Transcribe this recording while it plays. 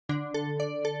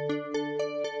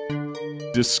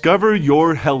Discover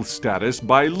your health status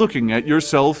by looking at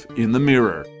yourself in the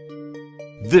mirror.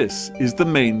 This is the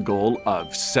main goal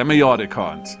of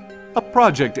SEMEOTICONs, a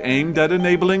project aimed at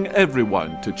enabling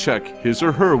everyone to check his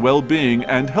or her well-being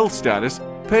and health status,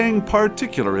 paying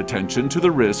particular attention to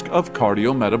the risk of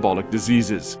cardiometabolic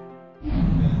diseases.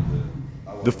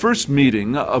 The first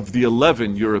meeting of the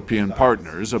 11 European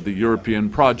partners of the European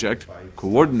project,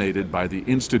 coordinated by the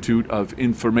Institute of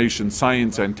Information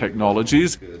Science and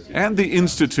Technologies and the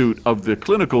Institute of the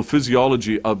Clinical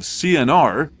Physiology of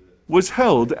CNR, was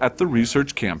held at the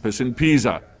research campus in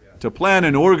Pisa to plan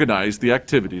and organize the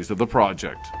activities of the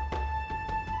project.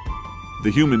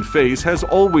 The human face has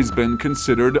always been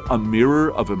considered a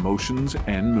mirror of emotions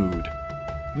and mood.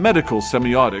 Medical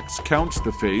semiotics counts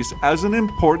the face as an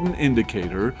important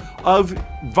indicator of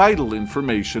vital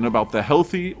information about the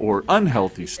healthy or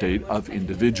unhealthy state of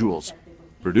individuals,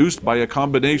 produced by a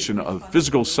combination of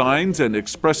physical signs and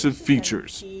expressive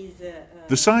features.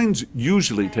 The signs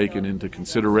usually taken into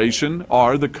consideration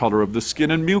are the color of the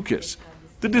skin and mucus,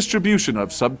 the distribution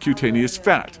of subcutaneous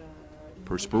fat,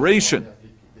 perspiration,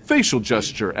 facial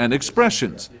gesture and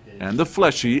expressions, and the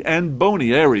fleshy and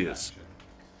bony areas.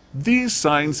 These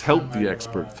signs help the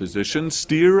expert physician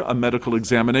steer a medical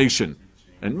examination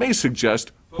and may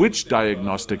suggest which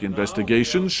diagnostic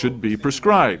investigation should be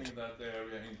prescribed.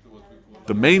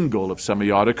 The main goal of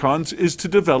SEMEOTICONs is to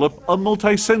develop a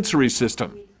multisensory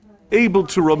system, able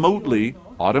to remotely,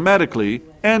 automatically,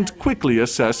 and quickly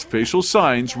assess facial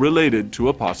signs related to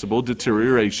a possible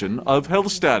deterioration of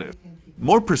health status.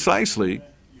 More precisely,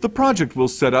 the project will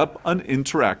set up an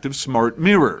interactive smart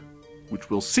mirror, which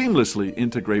will seamlessly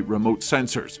integrate remote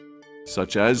sensors,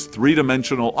 such as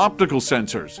three-dimensional optical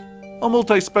sensors, a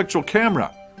multispectral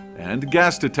camera, and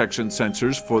gas detection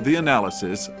sensors for the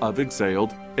analysis of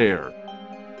exhaled air.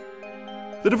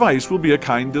 The device will be a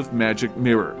kind of magic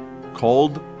mirror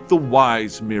called the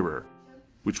Wize mirror,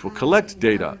 which will collect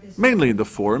data, mainly in the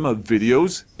form of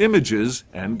videos, images,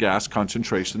 and gas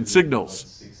concentration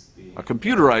signals. A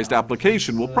computerized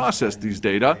application will process these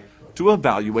data to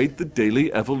evaluate the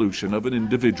daily evolution of an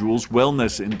individual's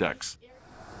wellness index.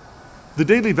 The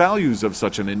daily values of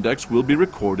such an index will be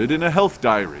recorded in a health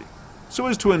diary, so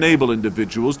as to enable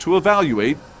individuals to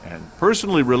evaluate and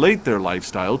personally relate their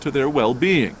lifestyle to their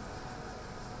well-being.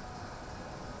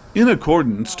 In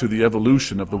accordance to the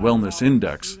evolution of the wellness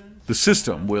index, the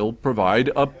system will provide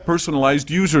a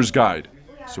personalized user's guide,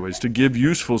 so as to give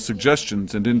useful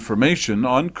suggestions and information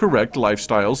on correct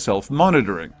lifestyle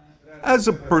self-monitoring, as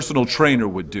a personal trainer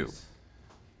would do.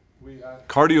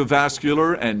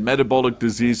 Cardiovascular and metabolic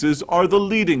diseases are the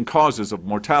leading causes of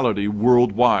mortality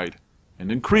worldwide,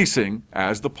 and increasing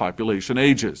as the population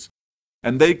ages,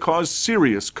 and they cause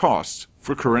serious costs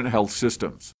for current health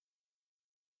systems.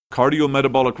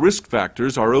 Cardio-metabolic risk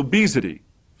factors are obesity,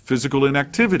 physical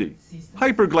inactivity,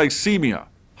 hyperglycemia,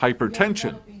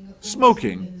 hypertension,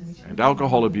 smoking, and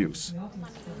alcohol abuse.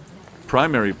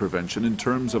 Primary prevention in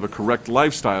terms of a correct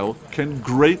lifestyle can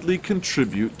greatly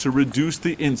contribute to reduce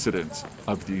the incidence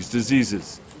of these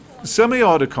diseases.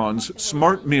 SEMEOTICON's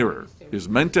Smart Mirror is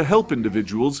meant to help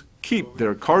individuals keep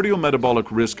their cardiometabolic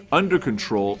risk under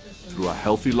control through a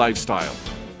healthy lifestyle,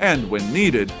 and when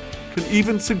needed, can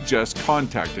even suggest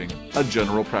contacting a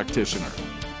general practitioner.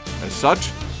 As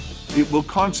such, it will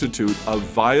constitute a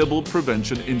viable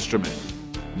prevention instrument,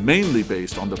 mainly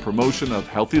based on the promotion of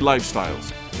healthy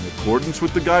lifestyles in accordance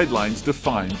with the guidelines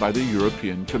defined by the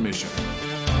European Commission.